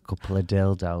there's just a couple of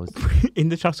dildos. In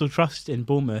the Trussell Trust in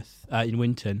Bournemouth, in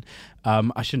Winton.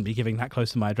 I shouldn't be giving that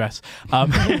close to my address.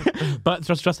 But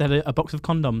Trussell Trust had a box of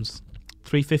condoms,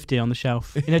 $3.50 on the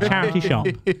shelf in a charity shop.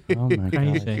 Oh my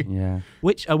Crazy. god! Yeah.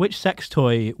 Which sex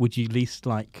toy would you least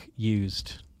like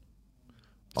used?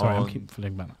 Sorry, I'm On- keep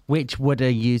feeling about that. Which would I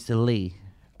use the Lee?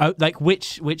 Oh, like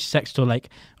which sex toy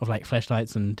of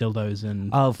fleshlights and dildos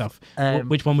and Of, stuff? um,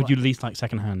 Which one would you least like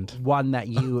secondhand? One that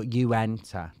you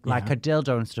enter. Like Yeah. a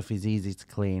dildo and stuff is easy to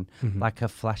clean. Mhm. Like a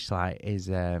flashlight is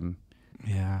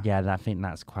Yeah, I think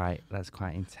that's quite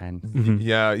intense.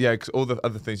 Yeah, because all the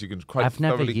other things you can quite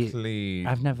thoroughly clean.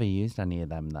 I've never used any of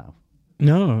them though.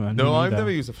 No, I've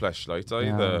never used a fleshlight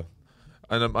either.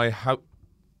 And I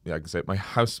can say it, my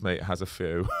housemate has a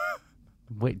few.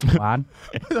 Which one?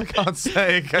 I can't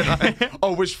say, can I?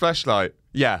 Oh, which fleshlight?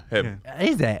 Yeah, him.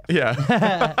 Is it?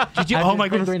 Yeah. Did you? I'm my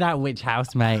just goodness! figuring out which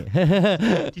housemate.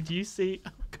 Did you see? Oh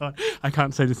God, I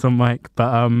can't say this on mic,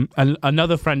 but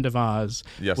another friend of ours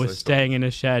was staying in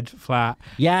a shared flat.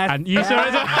 Yes. And you saw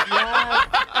it.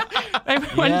 They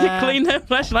went to clean their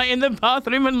flashlight in the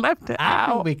bathroom and left it I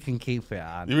think out. we can keep it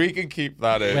on. We can keep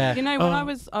that in. Yeah. You know, when I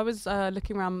was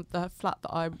looking around the flat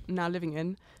that I'm now living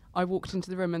in, I walked into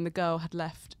the room and the girl had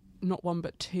left not one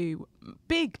but two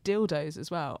big dildos as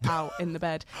well out in the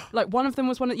bed. Like one of them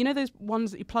was one of, you know, those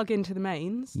ones that you plug into the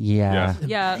mains. Yeah.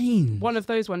 Yeah, mains? one of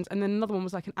those ones, and then another one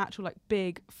was like an actual like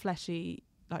big fleshy.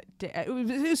 Like it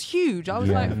was huge. I was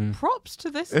like, props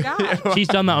to this guy. She's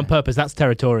done that on purpose. That's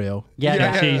territorial. Yeah.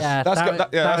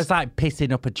 That That was like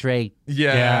pissing up a tree.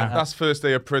 Yeah, that's first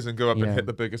day of prison. Go up and hit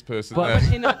the biggest person But-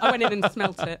 there. I went in and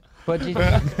smelt it. But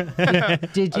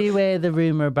did you hear the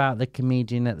rumor about the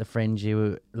comedian at the Fringe who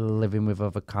were living with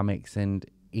other comics and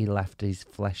he left his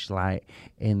fleshlight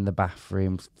in the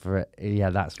bathroom for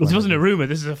that's This wasn't a rumor.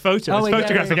 This is a photo. It's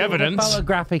photographic evidence.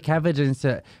 Photographic evidence.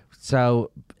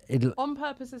 On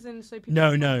purpose, as in so people.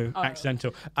 No,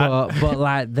 accidental. But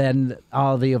like then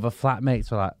all the other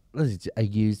flatmates were like, "Was it a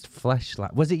used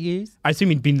fleshlight? Was it used?" I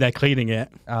assume he'd been there cleaning it,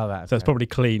 Oh, that's so it's probably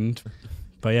cleaned.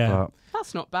 But yeah,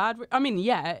 That's not bad. I mean,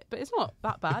 yeah, but it's not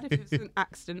that bad if it's an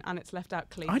accident and it's left out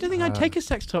clean. I don't think I'd take a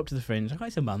sex toy up to the Fringe. I think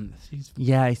it's a month.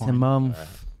 it's a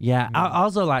month. Yeah.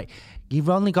 Also, like you've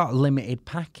only got limited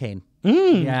packing.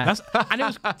 And it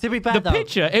was To be fair, the though,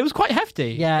 picture. It was quite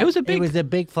hefty. Yeah, it was a big.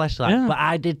 fleshlight, Yeah. but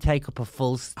I did take up a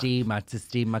full steamer to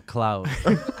steam my clothes.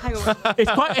 Hang on.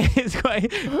 It's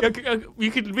quite.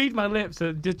 You could read my lips.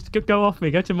 So just go off me.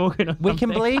 Go to Morgan. Or We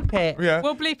can something. bleep it. Yeah.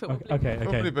 We'll bleep it. We'll bleep it.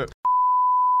 Probably, Okay. but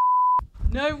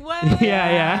No way.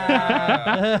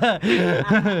 Yeah.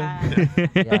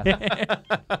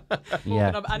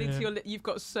 Morgan, I'm adding to your you've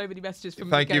got so many messages from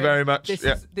Thank me you going, very much. This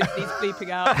Yeah. needs bleeping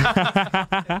out.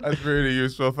 That's really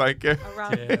useful. Thank you.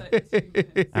 Around 32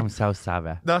 minutes. I'm so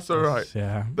sorry. That's all right.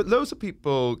 Yeah. But loads of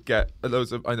people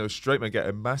I know straight men get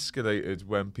emasculated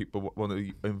when people want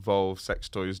to involve sex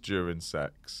toys during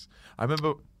sex. I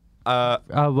remember.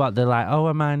 What they're like? Oh,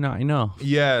 am I not enough?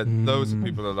 Yeah, loads of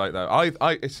people are like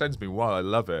that. It sends me wild. I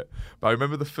love it. But I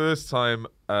remember the first time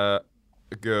a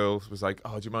girl was like,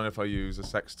 "Oh, do you mind if I use a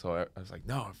sex toy?" I was like,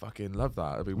 "No, I fucking love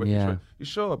that. I'd be wicked." Yeah. You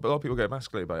sure? But a lot of people get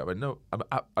emasculated by it. I went, "No,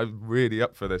 I'm really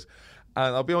up for this."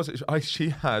 And I'll be honest, she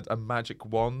had a magic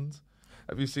wand.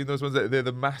 Have you seen those ones? They're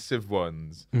the massive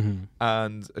ones,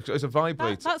 and it's a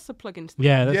vibrator. That's the plug into.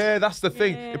 Yeah. That's the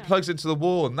thing. Yeah. It plugs into the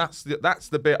wall, and that's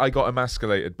the bit I got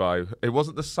emasculated by. It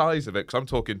wasn't the size of it, because I'm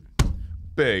talking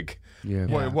big. Yeah.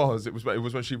 What it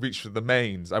was when she reached for the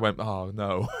mains. I went, oh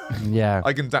no. Yeah.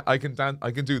 I can do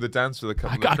the dance with a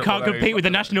couple. I can't compete with the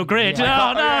National Grid.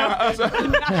 I No.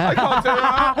 can't do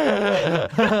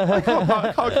that. I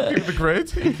can't compete with the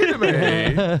grid. Are you kidding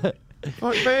me?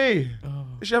 Like me.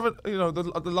 She haven't,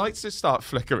 the lights just start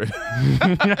flickering.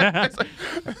 It's like,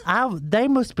 They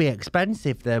must be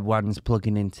expensive, the ones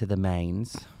plugging into the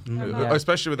mains.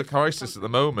 especially with the crisis at the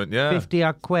moment. Yeah. 50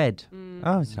 odd quid.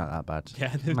 Oh, it's not that bad.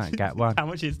 Yeah, Might get one. How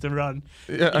much is to run?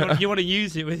 Yeah. You want to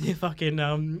use it with your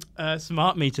fucking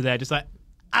smart meter there, just like,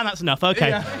 and that's enough. Okay,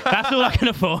 that's all I can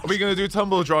afford. Are we going to do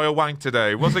tumble dry or wank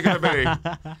today? What's it going to be?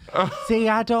 See,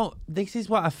 this is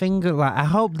what I think, like, I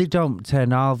hope they don't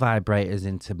turn all vibrators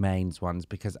into mains ones,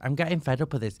 because I'm getting fed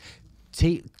up of this.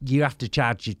 You have to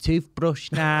charge your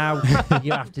toothbrush now.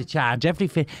 You have to charge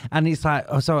everything. And it's like,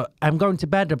 so I'm going to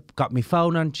bed, I've got my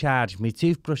phone on charge, my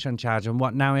toothbrush on charge, and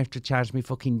what now I have to charge me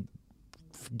fucking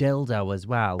dildo as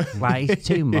well. Like, it's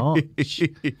too much.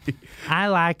 I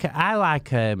like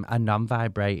a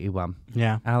non-vibrating one.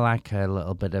 Yeah. I like a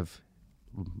little bit of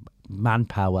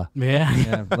manpower.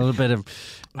 Yeah. A little bit of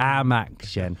arm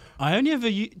action. I only ever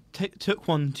took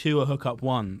one to a hookup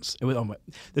once. It was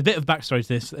the bit of backstory to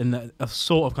this, and a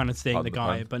sort of kind of seeing the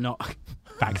guy, but not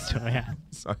backstory. Yeah.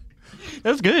 Sorry.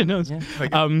 That was good. No,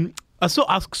 I was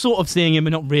sort of seeing him,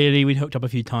 but not really. We'd hooked up a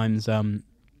few times.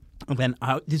 And then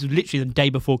this was literally the day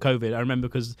before COVID. I remember,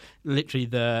 because literally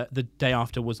the day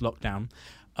after was lockdown.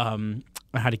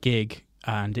 I had a gig,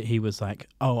 and he was like,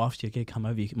 "Oh, after your gig, come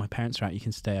over. My parents are out. You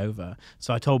can stay over."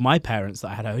 So I told my parents that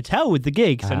I had a hotel with the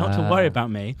gig, so not to worry about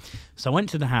me. So I went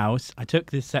to the house. I took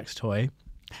this sex toy,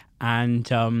 and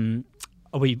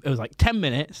it was like 10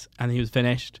 minutes, and he was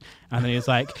finished. And then he was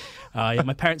like, yeah,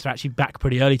 my parents are actually back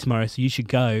pretty early tomorrow, so you should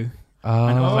go. Oh.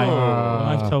 And I was like, well,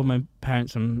 I've told my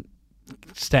parents I'm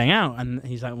staying out. And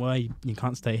he's like, well, you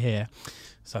can't stay here.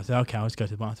 So I said, okay, I'll just go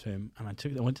to the bathroom. And I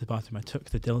went to the bathroom, I took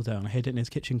the dildo and I hid it in his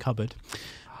kitchen cupboard.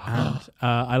 And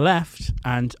I left,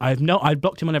 and I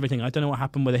blocked him on everything. I don't know what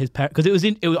happened, whether his parents,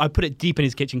 because I put it deep in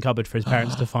his kitchen cupboard for his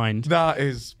parents to find. That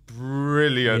is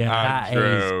brilliant, Yeah. Andrew.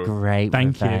 That is great.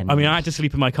 Thank you. I mean, I had to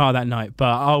sleep in my car that night, but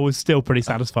I was still pretty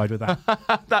satisfied with that.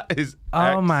 That is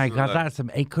Oh my God,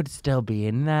 excellent. it could still be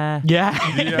in there. Yeah,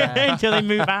 Yeah. until they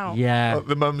move out. Yeah. Oh,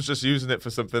 the mum's just using it for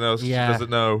something else. Yeah. She doesn't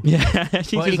know. Yeah,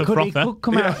 she's Well, just a frother. it could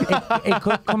come out. It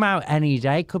could come out any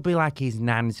day. It could be like his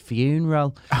nan's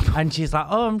funeral, and she's like,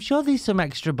 "Oh, I'm sure there's some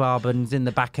extra bourbons in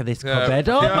the back of this cupboard."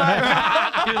 Oh my!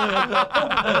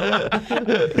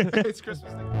 It's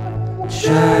Christmas.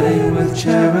 Chatting with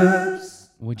cherubs.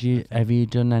 Have you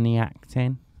done any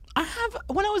acting? I have,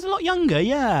 when I was a lot younger,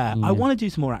 yeah. I want to do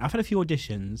some more. I've had a few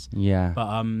auditions, Yeah.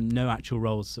 but no actual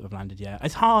roles sort of landed yet.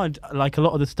 It's hard, like a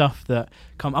lot of the stuff that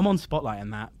I'm on Spotlight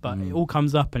and that, but it all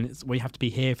comes up and it's, well, you have to be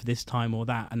here for this time or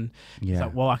that. And it's Yeah.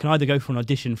 like, well, I can either go for an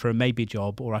audition for a maybe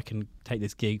job, or I can take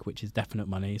this gig, which is definite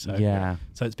money. So Yeah.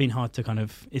 So it's been hard to kind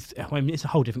of, it's a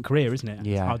whole different career, isn't it? It's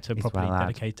Yeah, hard to it's properly well hard.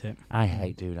 dedicate it. I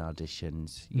hate doing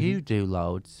auditions. You do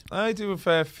loads. I do a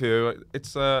fair few.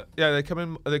 It's they come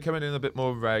in a bit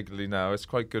more regularly now. It's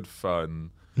quite good fun.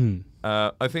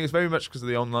 I think it's very much because of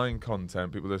the online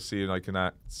content. People are seeing I can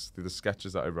act through the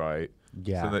sketches that I write.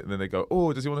 Yeah. So then they go,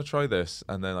 "Oh, does he want to try this?"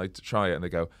 And then I try it, and they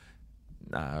go,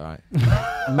 "Nah, all right."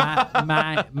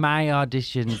 my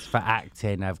auditions for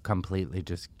acting have completely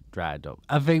just dried up.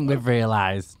 I think we've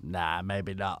realised, nah,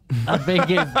 maybe not. I think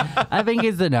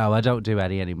it's a no. I don't do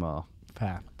any anymore.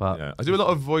 Fair. But Yeah, I do a lot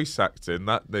of voice acting.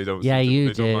 That they don't. Yeah, you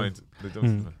they do. Don't mind. They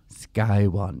don't. Sky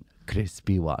one,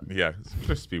 crispy one. Yeah, it's a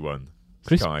crispy one.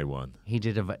 Sky one. He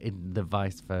did the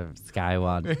voice for Sky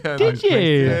One. Yeah, Did you?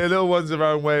 Yeah, little ones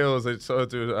around Wales. I sort of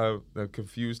do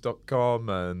confused.com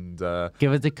and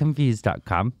Give us a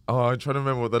confused.com. I'm trying to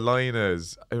remember what the line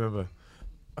is. I remember.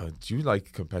 Do you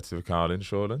like competitive car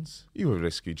insurance? You a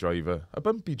risky driver, a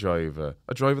bumpy driver,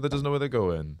 a driver that doesn't know where they're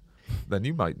going. Then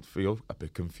you might feel a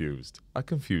bit confused. At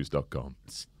confused.com.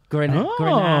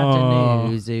 Grenada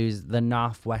News, who's the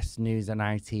Northwest News on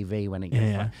ITV when it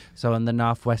gets so on the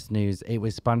Northwest News, it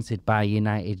was sponsored by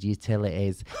United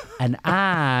Utilities, and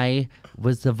I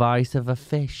was the voice of a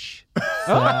fish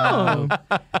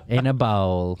in a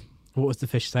bowl. What was the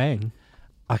fish saying?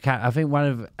 I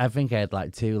think I had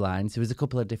like two lines. There was a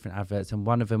couple of different adverts, and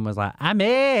one of them was like, "I'm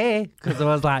here," because I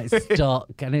was like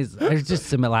stuck, and it was just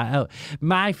something like, "Oh,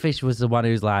 my fish was the one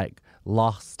who's like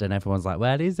lost," and everyone's like,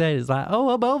 "Where is it?" It's like, "Oh,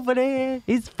 I'm over here.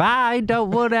 It's fine.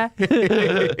 Don't worry."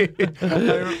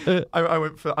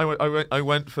 I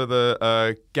went for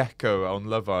the gecko on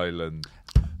Love Island.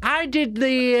 I did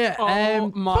the.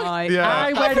 my!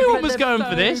 Yeah. Everyone was going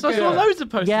for this. I saw loads of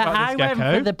posters Yeah, about I this went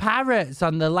gecko. for the parrots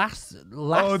on the last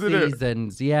did it?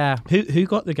 seasons. Yeah. Who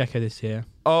got the gecko this year?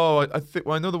 Oh, I think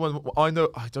I know the one. I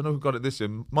don't know who got it this year.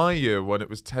 My year when it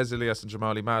was Tez Elias and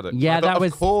Jamali Maddox. Yeah, I thought,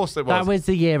 of course it was. That was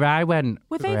the year I went.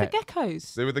 Were they for the it.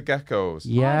 geckos? They were the geckos. I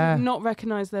Yeah. did not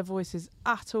recognise their voices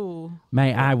at all.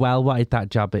 Mate, I well wanted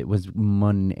that job. It was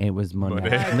money. It was money. Money.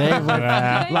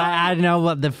 Like, I know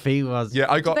what the fee was. Yeah,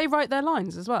 I Did got. they write their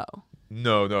lines as well?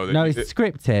 No. No, it's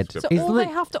scripted. So It's all they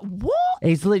have to what?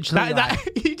 It's literally.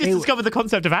 You just discovered the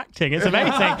concept of acting. It's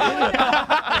amazing.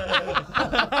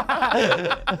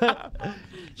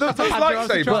 Those lightsabers,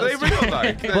 they real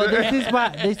like.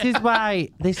 But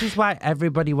this is why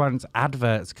everybody wants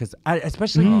adverts, because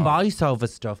especially voiceover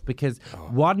stuff, because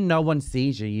one, no one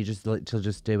sees you. You just literally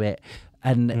just do it,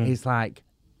 and it's like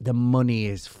the money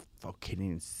is fucking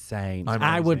insane.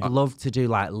 I would love to do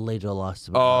like Lidl or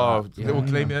something. Oh, like they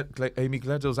that. were Amy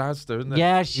Gledhill's Asda, isn't it?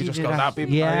 Yeah, she You just did got that Asda. big.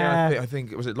 Yeah. I think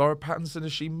was it Laura Pattinson?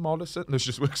 Is she Morrison? No, she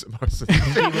just works at Morrison.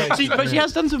 But she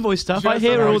has done some voice stuff. She I has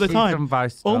hear done her all the She's time. done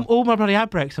voice All, stuff. all my bloody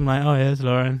ad breaks, I'm like, oh, there's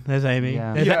Lauren, there's Amy,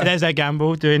 Yeah. there's Ed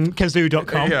Gamble doing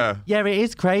kazoo.com. Yeah. Yeah, it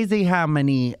is crazy how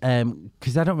many,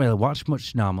 because I don't really watch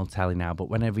much normal telly now, but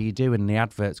whenever you do and the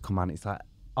adverts come on, it's like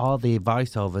all the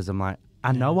voiceovers, I'm like,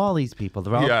 I know all these people.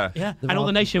 They're all, Yeah. Yeah, they're and all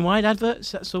the nationwide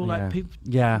adverts, that's all Yeah. like people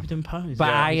Yeah. doing pose.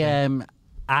 But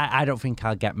I don't think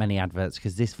I'll get many adverts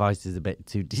because this voice is a bit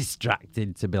too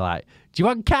distracted to be like, do you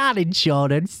want car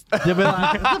insurance? They'll be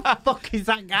like, who the fuck is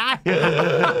that guy?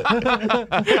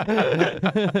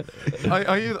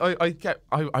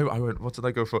 I went, what did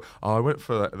I go for? Oh, I went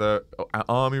for the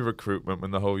army recruitment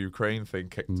when the whole Ukraine thing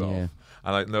kicked off.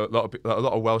 And I know a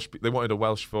lot of Welsh people, they wanted a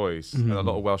Welsh voice. And a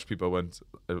lot of Welsh people went,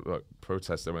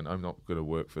 protest, they went, I'm not going to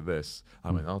work for this.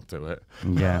 I went, I'll do it.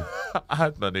 Yeah. I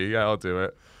had money, yeah, I'll do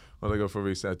it. When I go for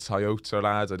a Toyota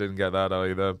lad, I didn't get that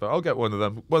either, but I'll get one of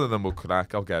them. One of them will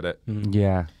crack. I'll get it.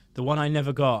 Yeah. The one I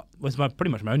never got was pretty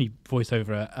much my only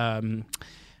voiceover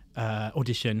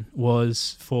audition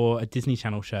was for a Disney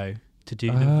Channel show to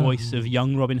do the voice of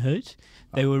young Robin Hood.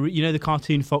 They were, the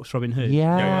cartoon Fox Robin Hood.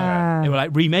 Yeah. They were like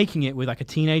remaking it with like a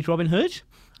teenage Robin Hood.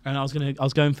 And I was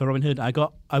going for Robin Hood.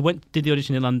 Did the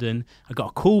audition in London. I got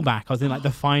a call back. I was in like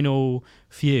the final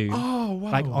few. Oh,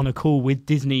 wow. Like on a call with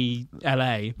Disney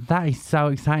LA. That is so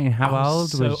exciting. How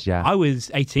old was you? I was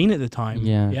 18 at the time.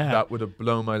 Yeah. That would have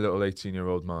blown my little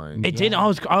 18-year-old mind. It did. I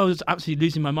was absolutely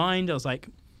losing my mind. I was like,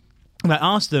 I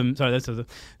asked them. Sorry, this is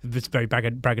very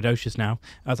braggadocious now.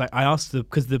 I asked them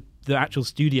because the actual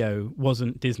studio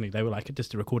wasn't Disney. They were like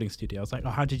just a recording studio. I was like,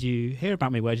 oh, how did you hear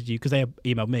about me? Where did you? Because they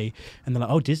emailed me and they're like,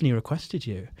 oh, Disney requested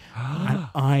you. And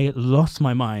I lost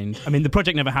my mind. I mean, the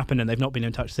project never happened and they've not been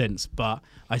in touch since. But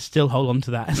I still hold on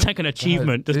to that. It's like an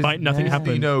achievement despite nothing Disney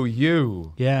happened. know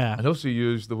you. Yeah. And also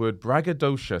use the word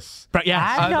braggadocious.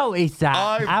 I noticed that.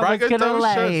 I was going to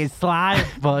let it slide,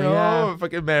 but No,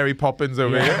 fucking Mary Poppins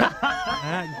over here.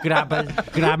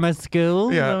 Grammar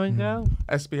school. Yeah. There we go.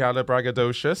 Espiala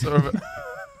braggadocious.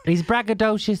 Is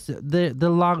braggadocious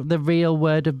the real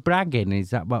word of bragging?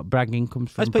 Is that what bragging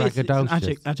comes from? Braggadocious.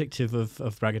 It's an adjective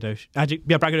of braggadocious.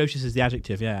 Braggadocious is the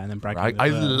adjective, yeah, and then bragging. I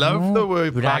love the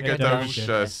word Braggadocious.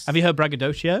 braggadocious. Have you heard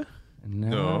braggadocio?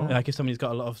 No. Like if somebody's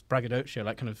got a lot of braggadocio,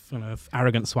 like kind of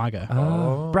arrogant swagger.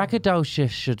 Braggadocious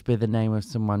should be the name of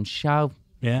someone's show.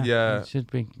 Yeah. Yeah. It should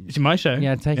be. It's in my show.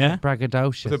 Yeah, take it.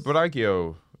 Braggadocious. The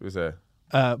Braggio, was it?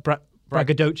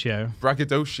 Braggadocio.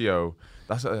 Braggadocio.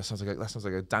 That sounds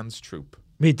like a dance troupe.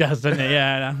 It does, doesn't it?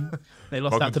 Yeah. They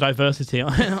lost out to diversity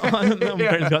on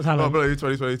Britain's Got Talent.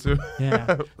 2022.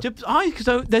 Yeah.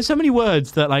 So there's so many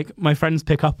words that like my friends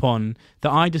pick up on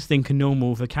that I just think are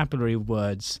normal vocabulary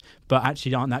words, but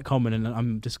actually aren't that common, and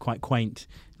I'm just quite quaint,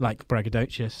 like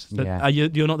braggadocious. Yeah.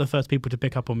 You're not the first people to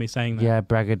pick up on me saying that. Yeah,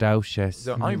 braggadocious.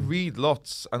 So I read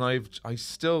lots, and I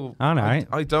still. All right.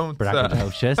 I don't.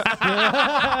 Braggadocious.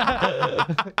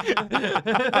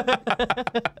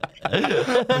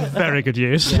 Very good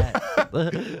use. Well,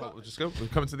 we'll just go. We're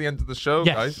coming to the end of the show,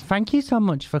 Yes. guys. Thank you so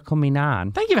much for coming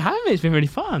on. Thank you for having me. It's been really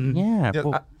fun. Yeah. Yeah,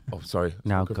 but- sorry.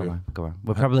 no, go on.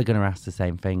 We're probably going to ask the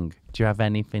same thing. Do you have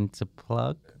anything to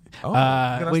plug? Oh, can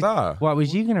I start? What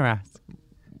was you going to ask?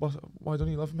 Why don't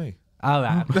you love me? Oh,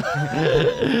 right.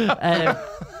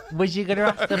 Was you going to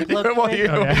ask the plug?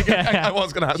 I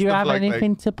was going to ask. Do you the have plug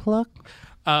anything to plug?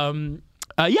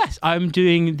 Yes, I'm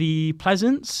doing the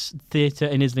Pleasance Theatre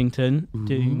in Islington.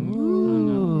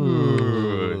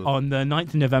 On the 9th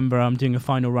of November, I'm doing a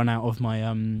final run out of my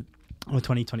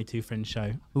 2022 Fringe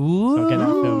show. Ooh. So I'll get that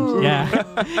filmed.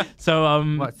 Yeah. So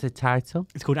What's the title?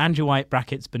 it's called Andrew White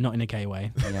brackets, but not in a gay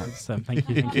way. Yeah. So thank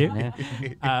you. Yeah.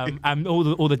 And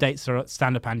all the dates are at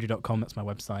standupandrew.com. That's my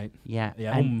website. Yeah.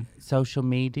 Yeah. And social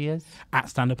medias? At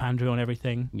standupandrew on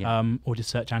everything. Yeah. Or just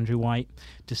search Andrew White.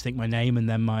 Just think my name and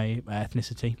then my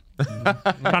ethnicity. Trying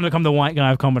to become the white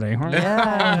guy of comedy.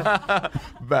 Yeah.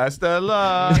 Best of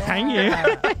luck. Thank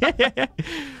you.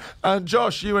 And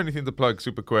Josh, you anything to plug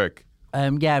super quick? My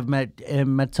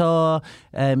tour.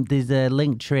 There's a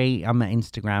link tree on my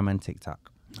Instagram and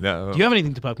TikTok. No. Do you have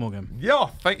anything to plug, Morgan? Yeah,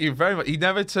 thank you very much. He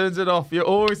never turns it off. You're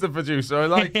always the producer. I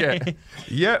like it.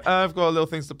 Yeah, I've got a little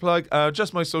things to plug.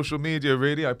 Just my social media,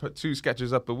 really. I put 2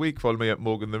 sketches up a week. Follow me at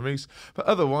Morgan the Reese. But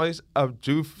otherwise,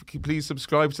 please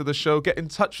subscribe to the show. Get in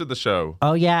touch with the show.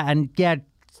 Oh, yeah. And yeah,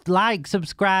 like,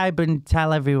 subscribe, and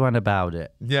tell everyone about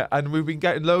it. Yeah, and we've been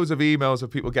getting loads of emails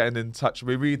of people getting in touch.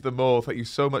 We read them all. Thank you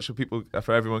so much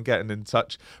for everyone getting in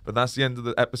touch. But that's the end of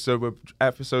the episode.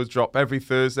 Episodes drop every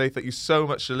Thursday. Thank you so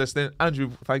much for listening. Andrew,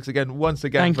 thanks again, once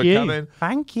again, Thank for you. coming.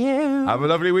 Thank you. Have a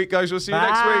lovely week, guys. We'll see you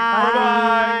next week. Bye.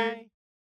 Bye-bye.